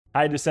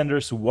Hi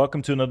Descenders,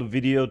 welcome to another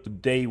video.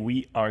 Today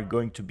we are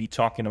going to be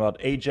talking about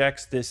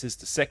AJAX. This is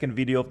the second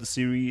video of the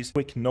series.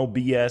 Quick no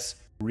BS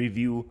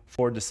review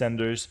for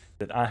Descenders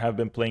that I have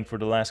been playing for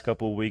the last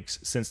couple of weeks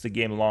since the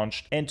game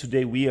launched. And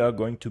today we are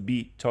going to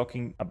be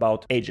talking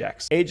about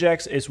AJAX.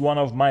 AJAX is one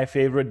of my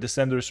favorite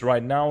Descenders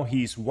right now.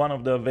 He's one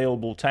of the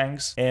available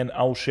tanks, and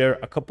I'll share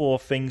a couple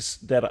of things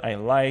that I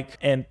like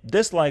and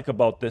dislike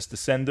about this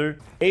Descender.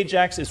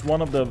 AJAX is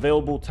one of the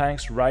available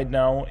tanks right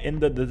now in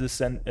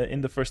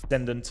the first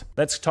Descendant.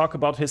 Let's talk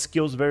about his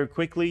skills very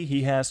quickly.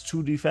 He has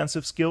two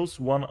defensive skills.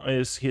 One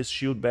is his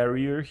shield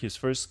barrier, his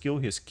first skill,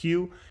 his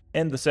Q,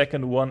 and the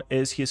second one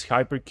is his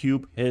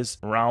hypercube, his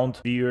round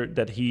sphere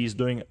that he's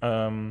doing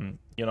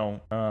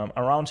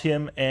around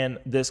him, and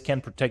this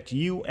can protect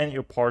you and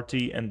your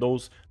party, and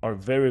those are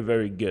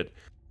very good.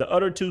 The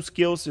other two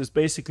skills is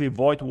basically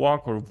void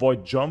walk or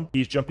void jump.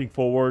 He's jumping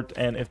forward,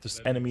 and if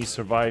the enemies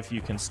survive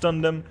you can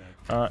stun them,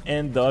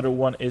 and the other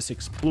one is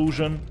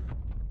explosion,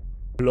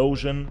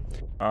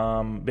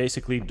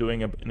 basically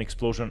doing an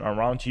explosion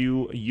around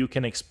you. You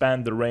can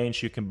expand the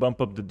range, you can bump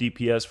up the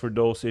DPS for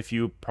those if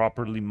you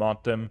properly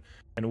mod them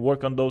and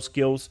work on those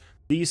skills.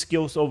 These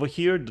skills over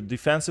here, the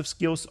defensive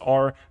skills,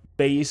 are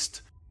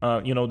based,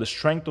 the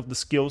strength of the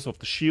skills of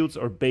the shields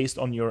are based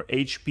on your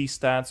HP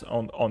stats,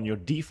 on your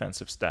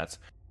defensive stats.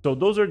 So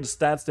those are the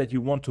stats that you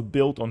want to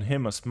build on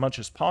him as much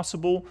as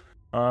possible.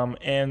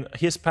 And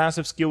his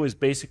passive skill is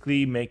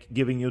basically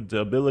giving you the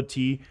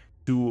ability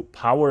to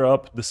power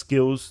up the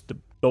skills,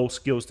 those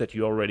skills that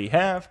you already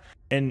have,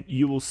 and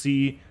you will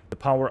see the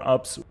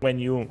power-ups when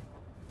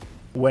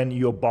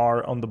your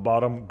bar on the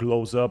bottom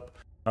glows up,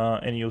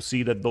 and you'll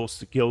see that those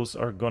skills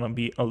are gonna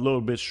be a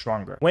little bit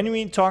stronger. When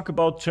we talk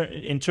about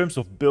in terms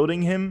of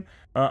building him,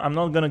 I'm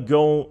not gonna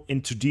go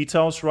into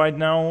details right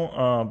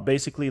now.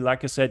 Basically,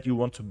 like I said, you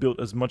want to build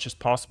as much as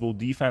possible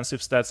defensive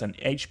stats and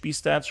HP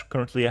stats.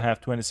 Currently, I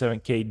have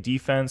 27k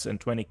defense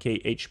and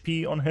 20k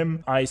HP on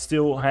him. I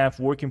still have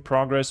work in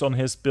progress on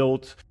his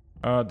build.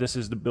 This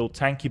is the build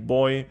Tanky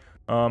Boy.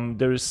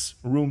 There's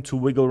room to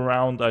wiggle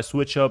around. I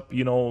switch up,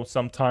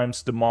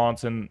 sometimes the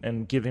mods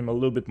and give him a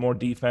little bit more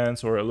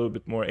defense or a little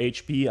bit more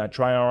HP. I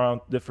try around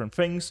different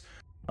things.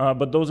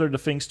 But those are the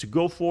things to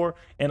go for,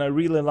 and I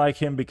really like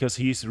him because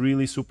he's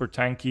really super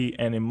tanky,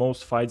 and in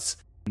most fights,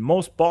 in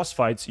most boss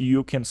fights,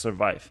 you can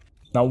survive.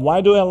 Now,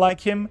 why do I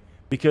like him?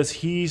 Because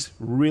he's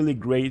really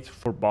great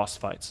for boss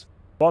fights.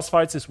 Boss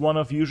fights is one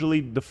of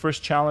usually the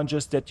first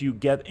challenges that you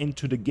get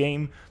into the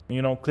game,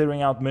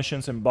 clearing out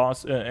missions and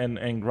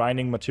and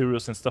grinding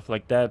materials and stuff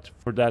like that.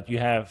 For that, you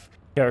have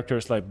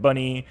characters like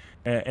Bunny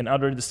and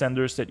other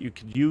Descenders that you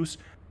could use,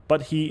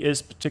 but he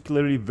is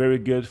particularly very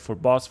good for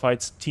boss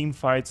fights, team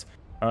fights,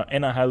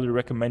 and I highly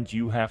recommend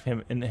you have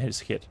him in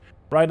his kit.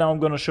 Right now I'm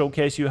going to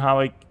showcase you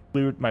how I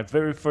cleared my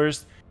very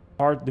first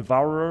Heart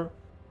Devourer,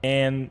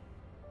 and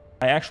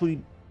I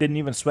actually didn't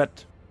even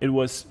sweat. It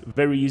was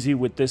very easy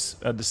with this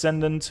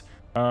Descendant,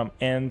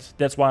 and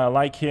that's why I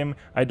like him.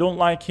 I don't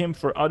like him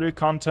for other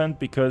content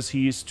because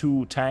he's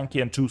too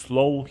tanky and too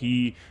slow.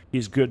 He's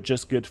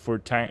just good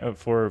for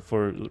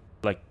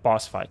like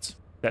boss fights.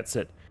 That's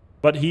it.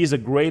 But he's a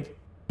great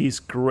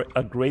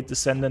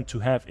Descendant to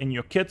have in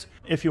your kit.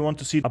 If you want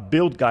to see a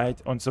build guide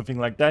on something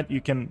like that,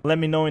 you can let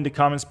me know in the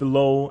comments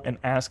below and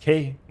ask,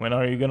 hey, when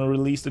are you gonna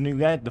release the new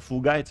guide, the full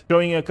guide?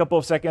 Showing you a couple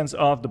of seconds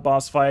of the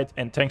boss fight,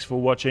 and thanks for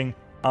watching.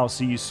 I'll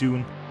see you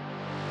soon.